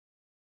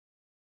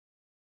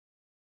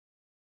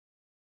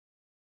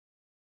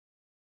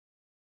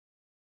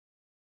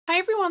Hi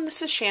everyone,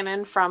 this is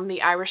Shannon from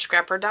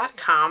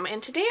theirishscrapper.com,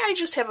 and today I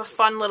just have a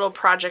fun little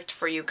project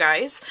for you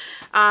guys.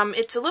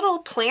 It's a little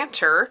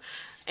planter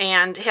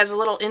and it has a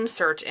little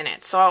insert in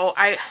it. So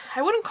I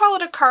wouldn't call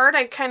it a card,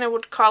 I kind of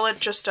would call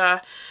it just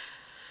a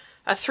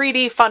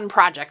 3D fun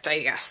project, I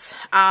guess.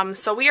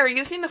 So we are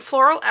using the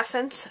Floral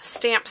Essence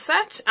stamp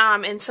set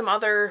and some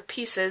other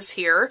pieces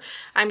here.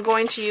 I'm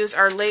going to use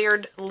our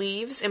Layered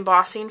Leaves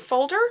embossing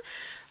folder.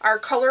 Our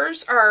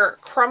colors are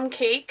Crumb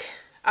Cake,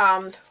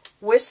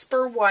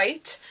 Whisper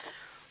White,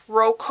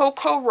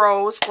 Rococo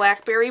Rose,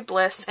 Blackberry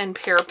Bliss, and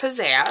Pear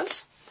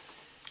Pizzazz.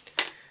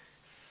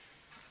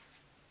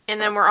 And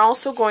then we're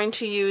also going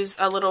to use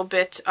a little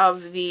bit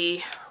of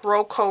the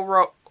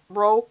Rococo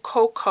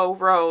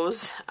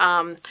Rose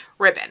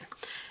ribbon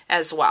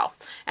as well.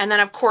 And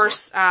then of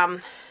course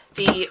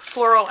the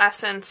Floral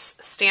Essence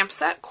stamp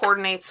set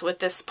coordinates with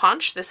this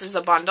punch. This is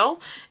a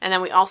bundle. And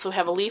then we also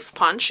have a leaf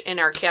punch in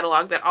our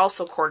catalog that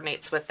also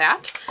coordinates with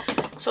that.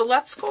 So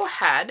let's go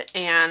ahead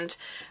and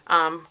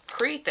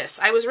create this.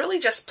 I was really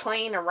just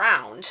playing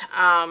around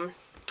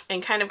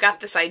and kind of got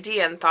this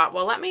idea and thought,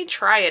 well, let me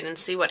try it and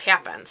see what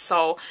happens.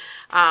 So,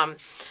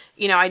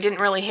 you know, I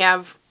didn't really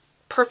have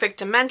perfect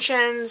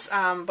dimensions,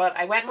 but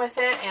I went with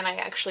it and I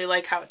actually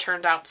like how it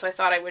turned out, so I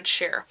thought I would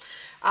share.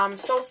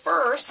 So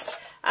first,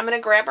 I'm going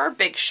to grab our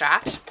Big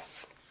Shot,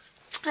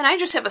 and I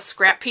just have a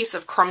scrap piece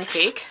of crumb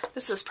cake.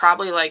 This is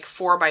probably like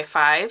 4 by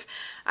 5.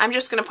 I'm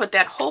just going to put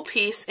that whole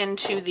piece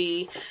into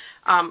the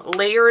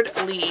Layered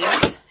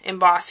Leaves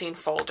embossing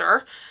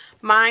folder.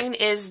 Mine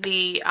is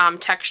the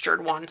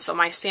textured one, so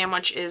my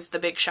sandwich is the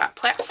Big Shot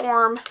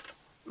platform,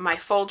 my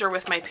folder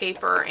with my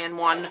paper, and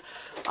one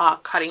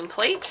cutting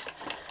plate.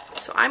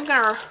 So I'm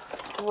going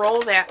to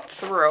roll that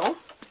through.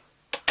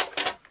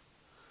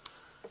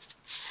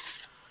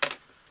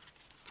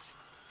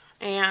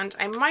 And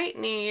I might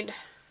need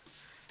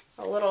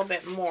a little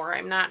bit more,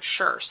 I'm not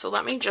sure. So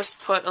let me just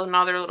put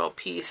another little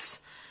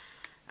piece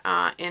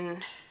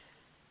in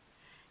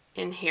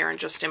here and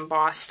just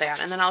emboss that.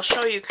 And then I'll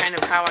show you kind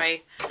of how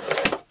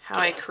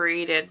I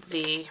created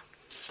the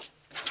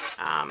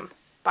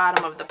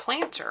bottom of the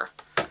planter.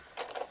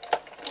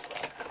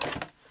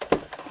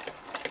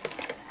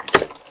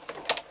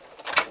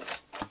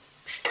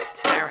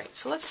 Alright,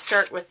 so let's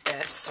start with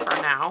this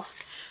for now.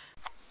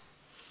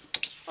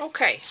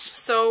 Okay,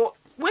 so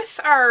with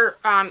our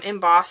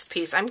embossed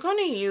piece, I'm going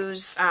to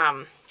use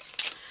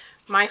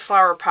my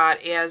flower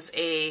pot as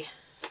a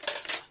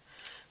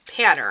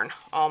pattern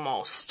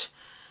almost.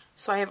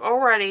 So I have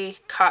already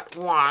cut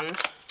one.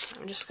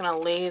 I'm just going to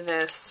lay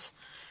this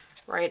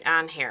right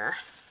on here.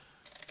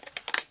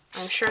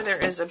 I'm sure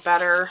there is a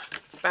better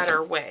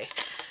way.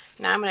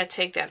 Now I'm going to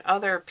take that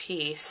other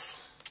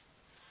piece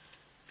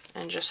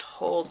and just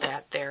hold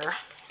that there,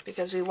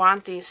 because we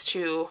want these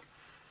two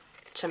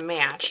to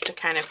match to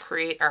kind of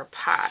create our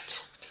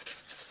pot.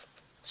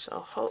 So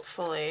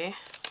hopefully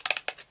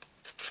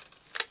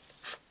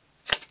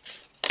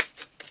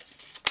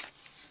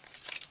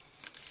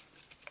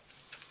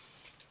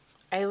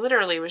I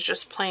literally was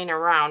just playing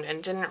around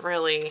and didn't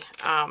really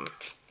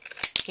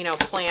you know,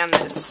 plan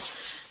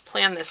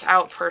this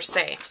out per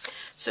se.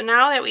 So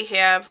now that we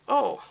have,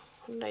 oh,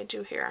 what did I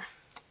do here?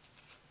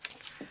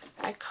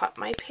 I cut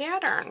my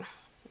pattern.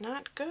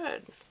 Not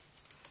good.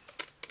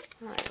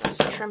 Alright,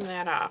 let's trim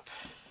that up.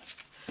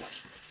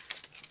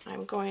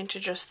 I'm going to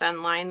just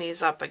then line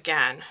these up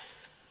again,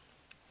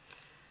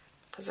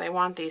 because I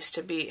want these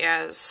to be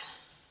as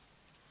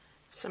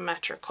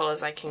symmetrical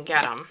as I can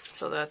get them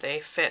so that they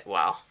fit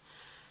well.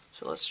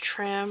 So let's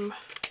trim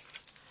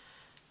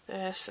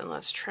this and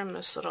let's trim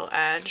this little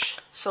edge.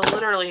 So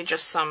literally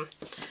just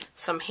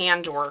some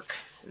handwork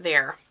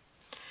there.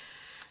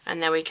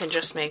 And then we can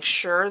just make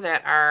sure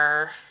that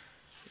our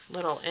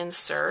little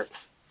insert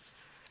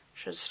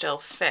should still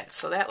fit.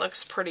 So that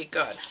looks pretty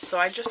good. So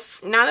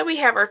now that we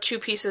have our two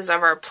pieces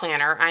of our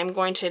planner, I'm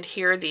going to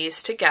adhere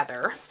these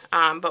together,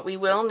 but we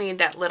will need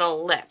that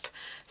little lip.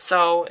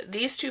 So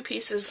these two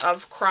pieces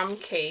of crumb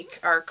cake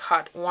are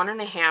cut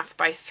 1.5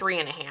 by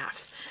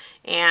 3.5.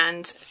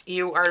 And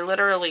you are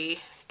literally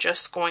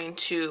just going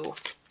to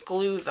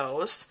glue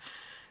those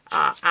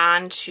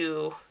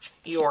onto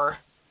your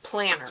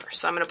planner.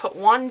 So I'm going to put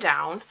one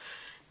down,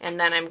 and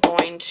then I'm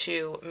going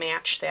to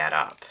match that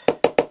up.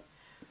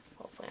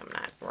 Hopefully I'm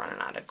not running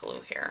out of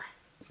glue here.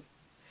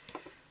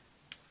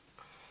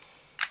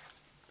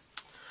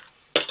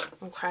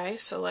 Okay,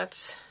 so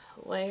let's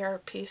lay our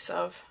piece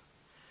of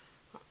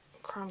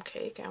crumb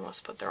cake. I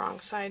almost put the wrong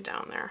side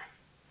down there.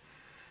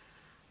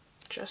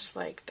 Just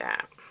like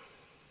that.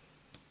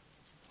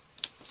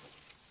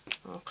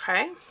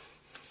 Okay,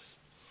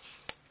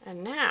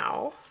 and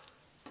now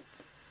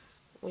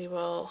we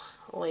will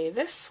lay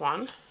this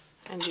one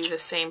and do the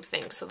same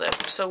thing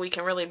so we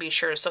can really be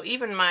sure. So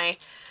even my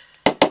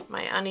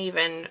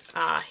uneven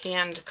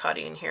hand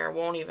cutting here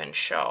won't even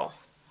show,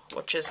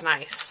 which is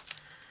nice.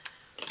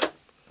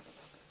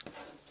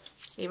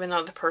 Even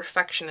though the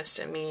perfectionist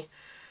in me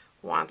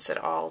wants it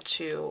all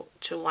to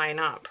line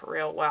up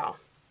real well.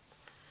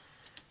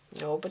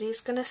 Nobody's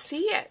gonna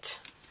see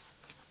it.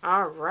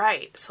 All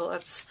right, so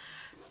let's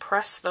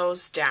press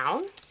those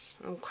down.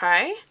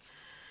 Okay.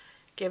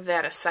 Give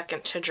that a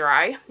second to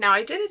dry. Now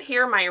I did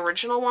adhere my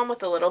original one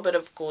with a little bit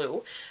of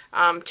glue.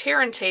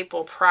 Tear and tape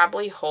will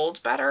probably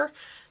hold better,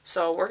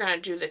 so we're going to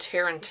do the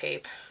tear and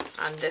tape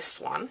on this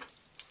one.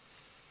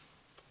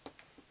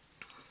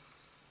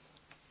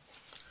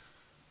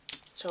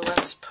 So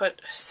let's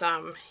put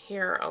some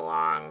here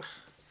along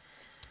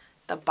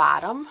the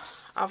bottom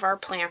of our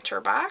planter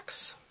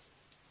box.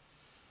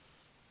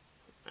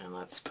 And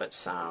let's put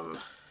some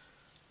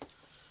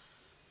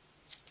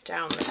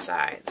down the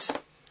sides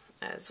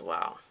as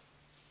well.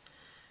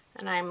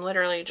 And I'm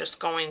literally just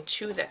going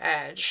to the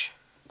edge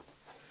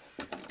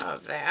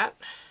of that.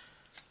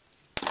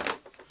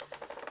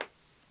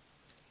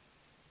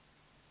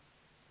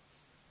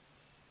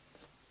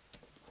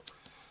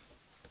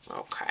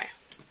 Okay.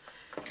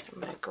 I'm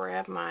going to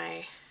grab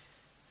my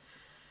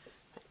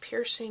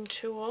piercing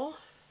tool.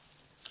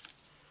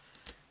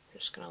 I'm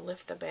just going to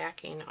lift the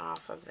backing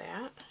off of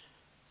that.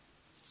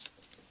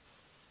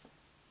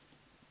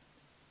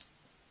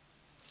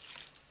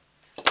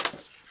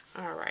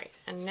 Alright,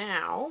 and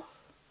now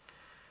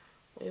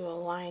we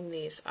will line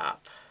these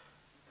up.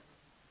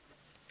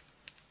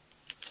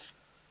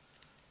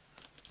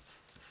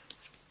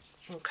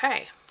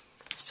 Okay,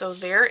 so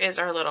there is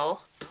our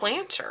little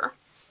planter.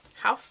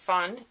 How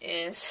fun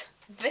is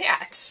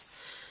that?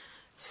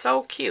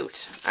 So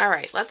cute.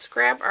 Alright, let's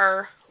grab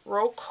our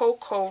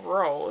Rococo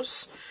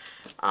Rose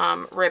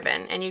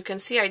ribbon, and you can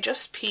see I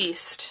just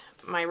pieced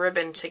my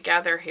ribbon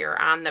together here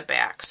on the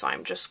back, so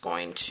I'm just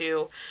going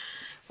to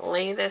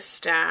lay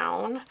this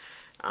down,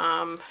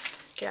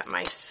 get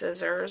my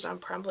scissors.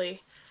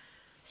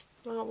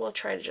 We'll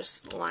try to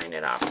just line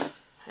it up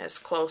as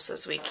close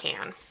as we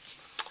can.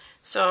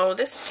 So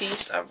this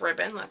piece of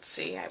ribbon, let's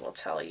see, I will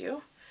tell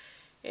you,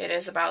 it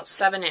is about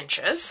 7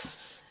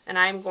 inches, and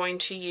I'm going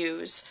to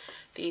use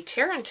the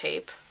tear and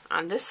tape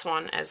on this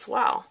one as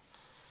well,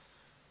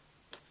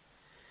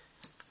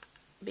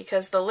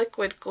 because the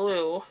liquid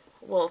glue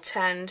will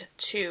tend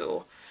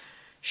to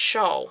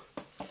show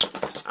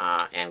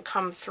and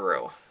come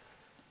through,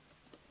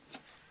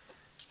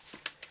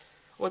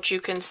 which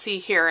you can see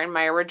here in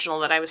my original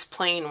that I was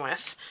playing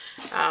with.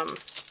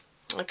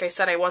 Like I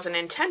said, I wasn't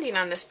intending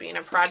on this being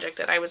a project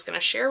that I was going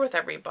to share with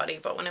everybody,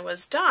 but when it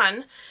was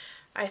done,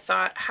 I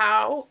thought,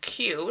 how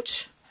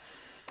cute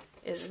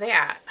is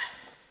that?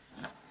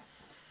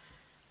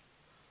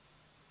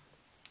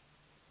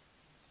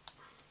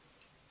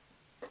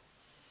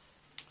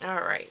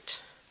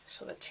 Alright,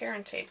 so the tear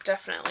and tape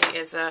definitely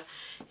is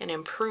an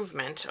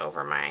improvement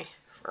over my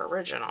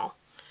original.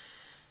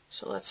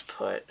 So let's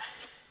put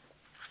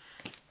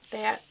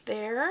that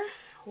there.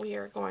 We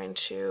are going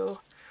to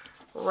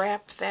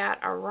wrap that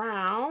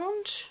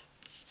around.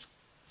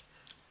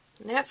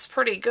 And that's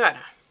pretty good.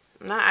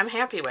 I'm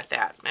happy with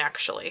that,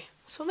 actually.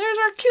 So there's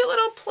our cute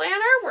little planner.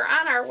 We're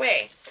on our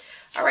way.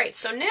 Alright,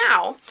 so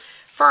now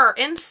for our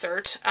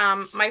insert,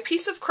 my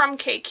piece of crumb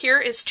cake here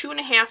is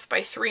 2.5 by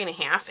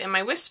 3.5, and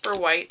my Whisper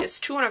White is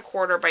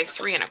 2.25 by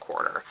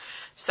 3.25.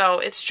 So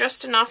it's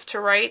just enough to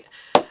write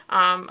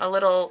a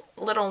little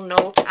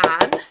note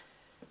on.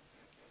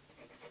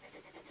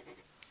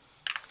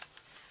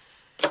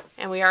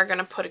 And we are going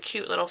to put a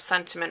cute little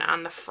sentiment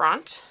on the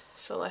front.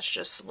 So let's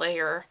just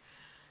layer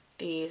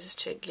these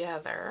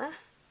together.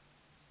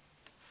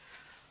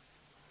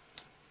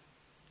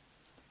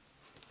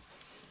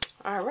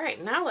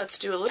 Alright, now let's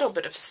do a little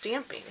bit of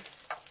stamping.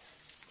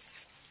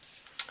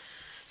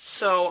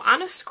 So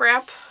on a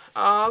scrap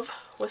of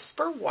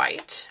Whisper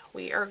White,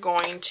 we are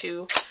going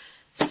to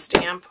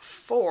stamp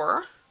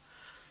 4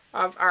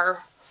 of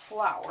our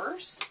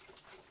flowers.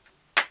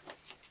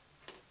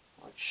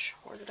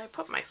 Where did I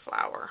put my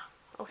flower?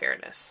 Oh, here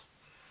it is.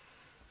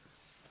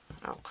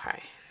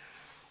 Okay.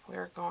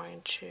 We're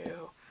going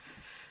to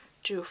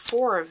do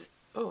 4 of...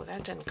 Oh,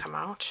 that didn't come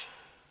out.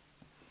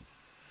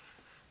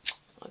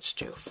 Let's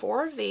do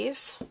 4 of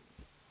these.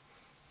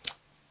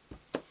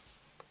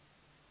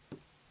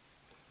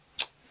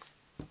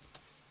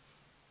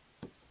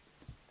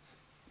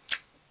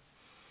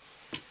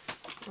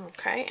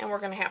 Okay, and we're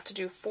going to have to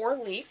do 4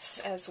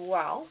 leaves as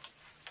well.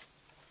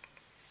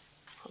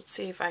 Let's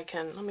see if I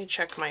can, let me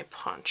check my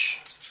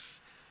punch.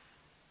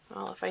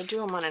 Well, if I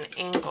do them on an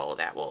angle,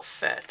 that will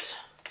fit.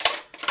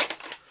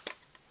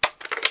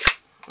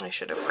 I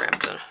should have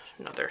grabbed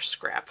another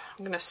scrap.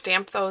 I'm going to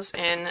stamp those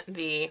in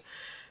the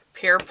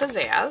Pear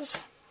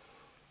Pizzazz.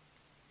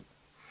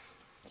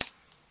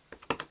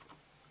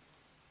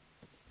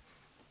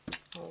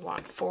 We'll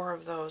want 4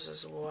 of those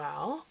as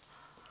well.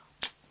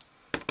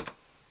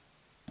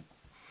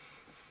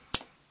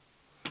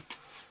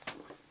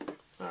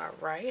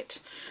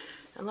 Alright,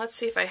 and let's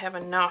see if I have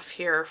enough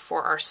here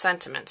for our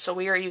sentiment. So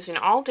we are using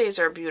All Days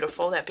Are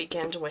Beautiful, that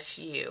begins with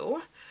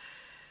you.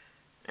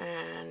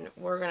 And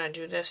we're going to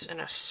do this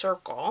in a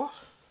circle.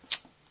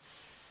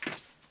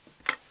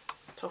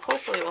 So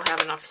hopefully we'll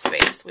have enough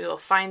space. We will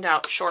find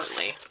out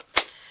shortly.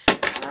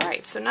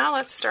 Alright, so now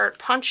let's start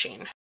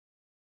punching.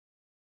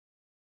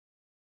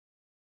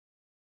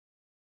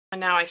 And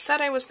now I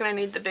said I was going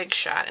to need the Big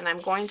Shot, and I'm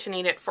going to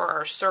need it for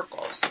our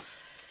circles.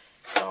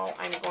 So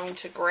I'm going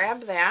to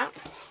grab that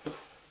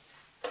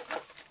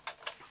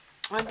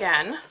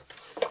again,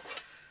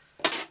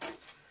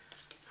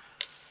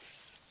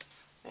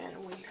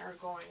 and we are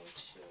going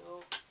to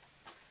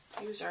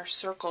use our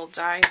circle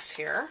dies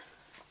here.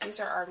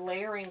 These are our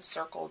layering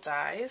circle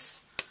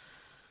dies.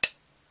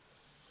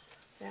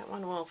 That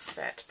one will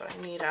fit, but I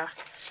need a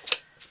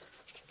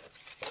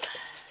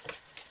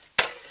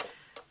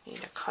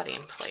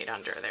cutting plate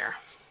under there.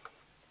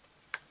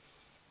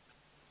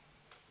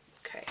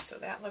 Okay, so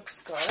that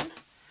looks good.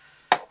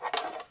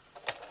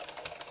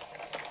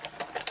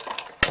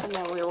 And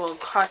then we will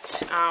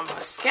cut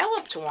a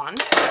scalloped one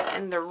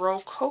in the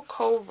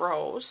Rococo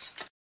Rose.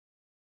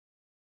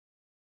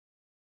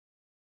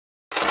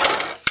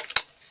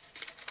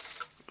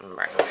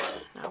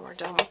 Alright, now we're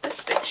done with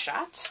this Big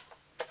Shot.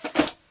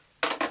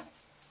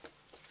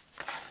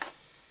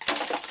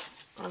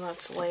 And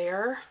let's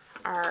layer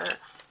our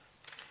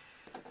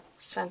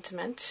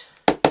sentiment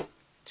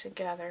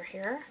together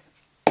here.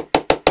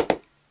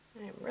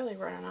 I'm really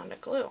running out of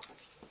glue.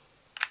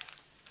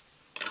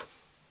 I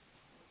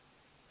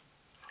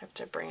have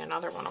to bring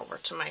another one over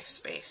to my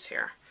space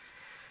here.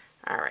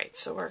 Alright,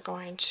 so we're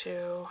going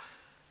to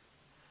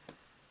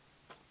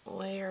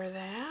layer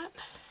that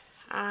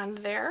on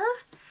there.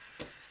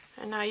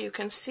 And now you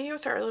can see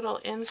with our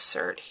little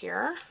insert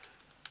here,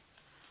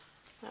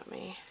 let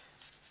me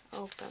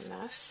open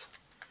this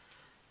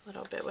a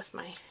little bit with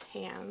my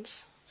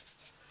hands.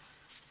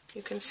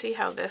 You can see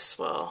how this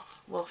will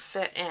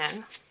fit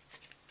in.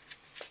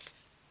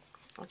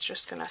 It's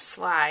just going to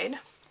slide.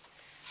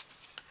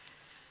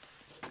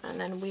 And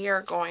then we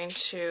are going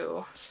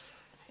to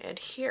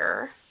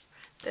adhere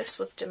this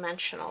with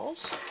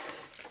dimensionals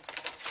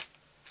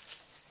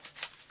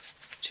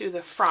to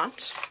the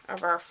front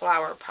of our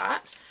flower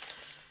pot.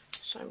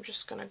 So I'm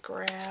just going to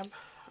grab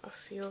a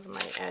few of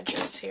my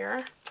edges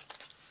here.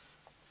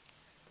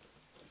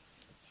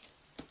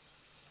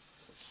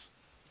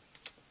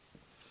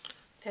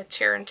 That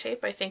tear and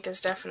tape, I think, is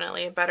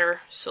definitely a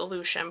better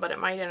solution, but it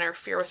might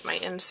interfere with my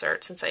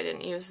insert since I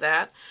didn't use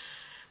that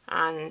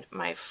on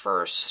my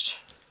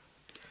first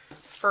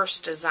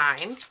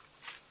design.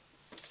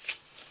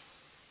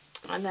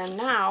 And then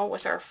now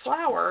with our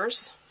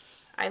flowers,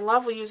 I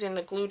love using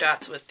the glue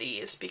dots with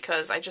these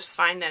because I just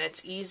find that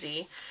it's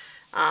easy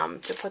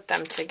to put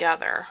them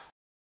together.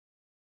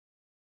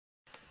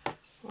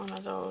 One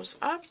of those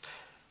up.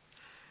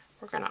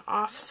 We're going to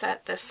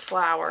offset this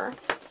flower.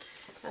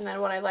 And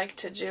then what I like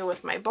to do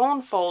with my bone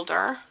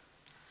folder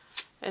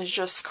is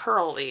just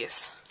curl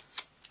these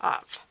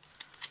up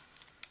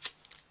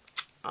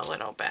a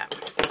little bit.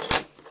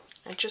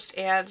 It just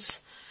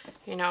adds,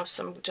 you know,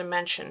 some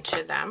dimension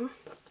to them.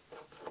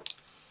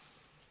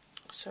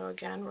 So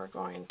again, we're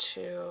going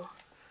to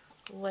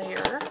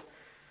layer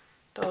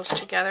those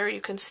together.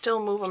 You can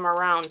still move them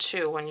around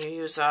too when you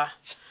use a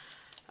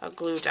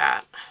glue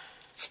dot.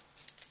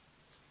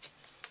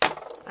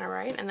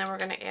 Alright, and then we're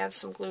going to add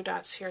some glue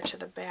dots here to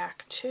the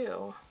back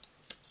too.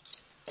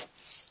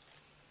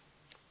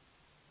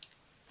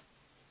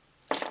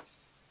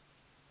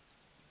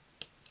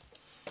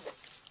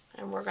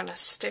 And we're going to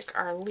stick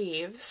our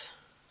leaves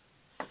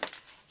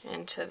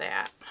into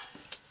that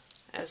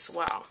as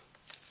well.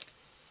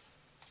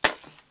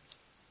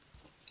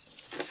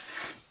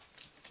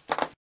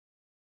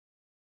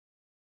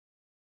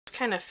 This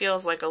kind of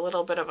feels like a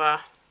little bit of a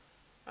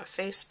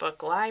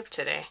Facebook Live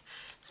today,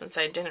 since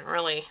I didn't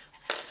really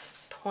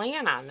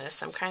plan on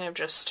this. I'm kind of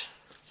just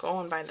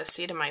going by the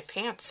seat of my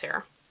pants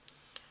here.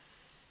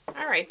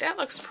 Alright, that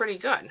looks pretty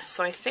good.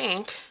 So I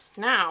think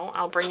now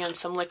I'll bring in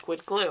some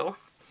liquid glue.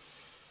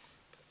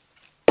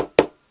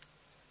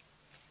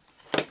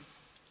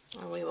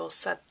 And we will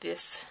set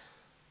this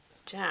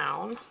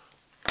down.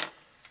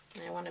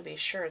 And I want to be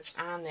sure it's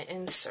on the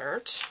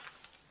insert.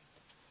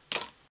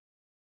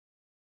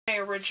 My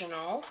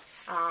original,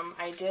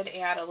 I did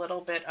add a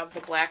little bit of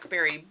the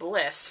Blackberry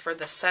Bliss for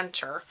the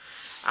center.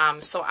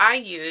 So I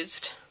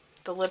used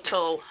the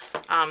little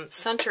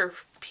center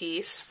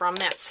piece from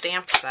that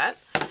stamp set.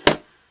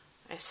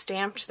 I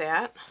stamped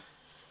that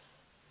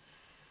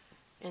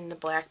in the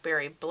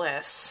Blackberry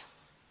Bliss.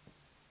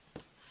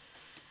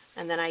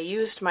 And then I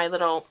used my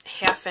little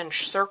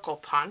 1/2-inch circle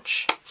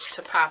punch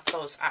to pop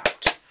those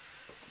out.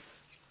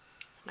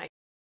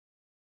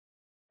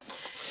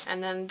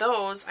 And then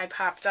those I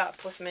popped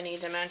up with mini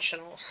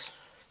dimensionals.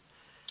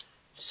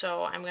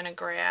 So I'm going to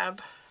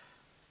grab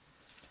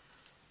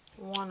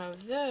one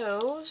of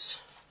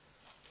those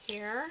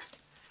here.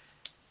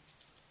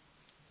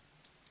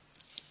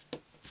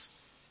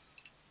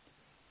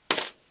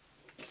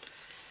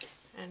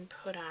 And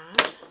put on.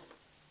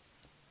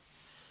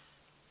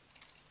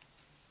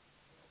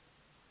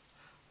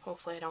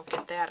 Hopefully I don't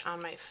get that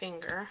on my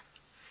finger.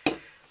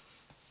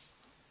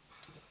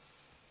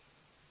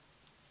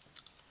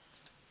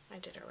 I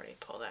did already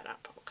pull that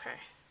up, okay.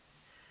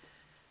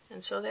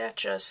 And so that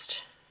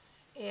just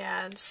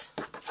adds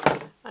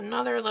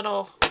another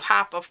little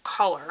pop of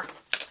color,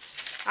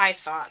 I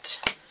thought,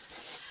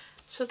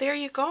 So there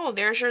you go.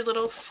 There's your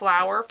little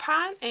flower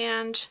pot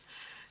and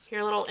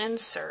your little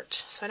insert.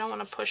 So I don't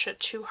want to push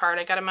it too hard.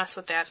 I got to mess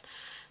with that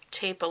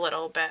tape a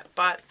little bit.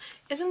 But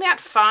isn't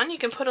that fun? You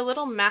can put a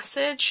little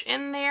message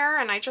in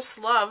there, and I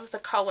just love the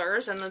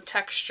colors and the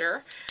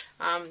texture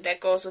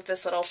that goes with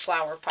this little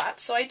flower pot.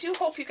 So I do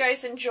hope you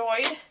guys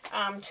enjoyed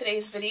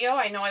today's video.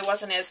 I know I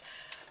wasn't as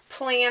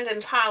planned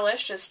and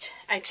polished as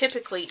I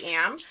typically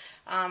am,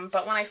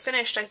 but when I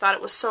finished I thought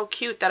it was so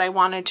cute that I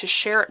wanted to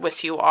share it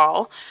with you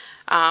all.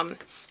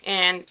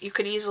 And you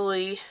could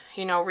easily,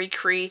 you know,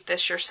 recreate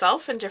this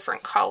yourself in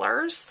different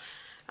colors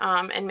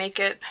and make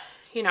it,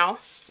 you know,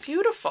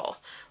 beautiful.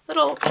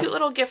 Cute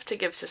little gift to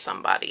give to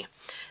somebody.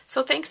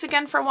 So thanks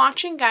again for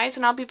watching, guys,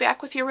 and I'll be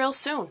back with you real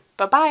soon.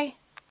 Bye-bye.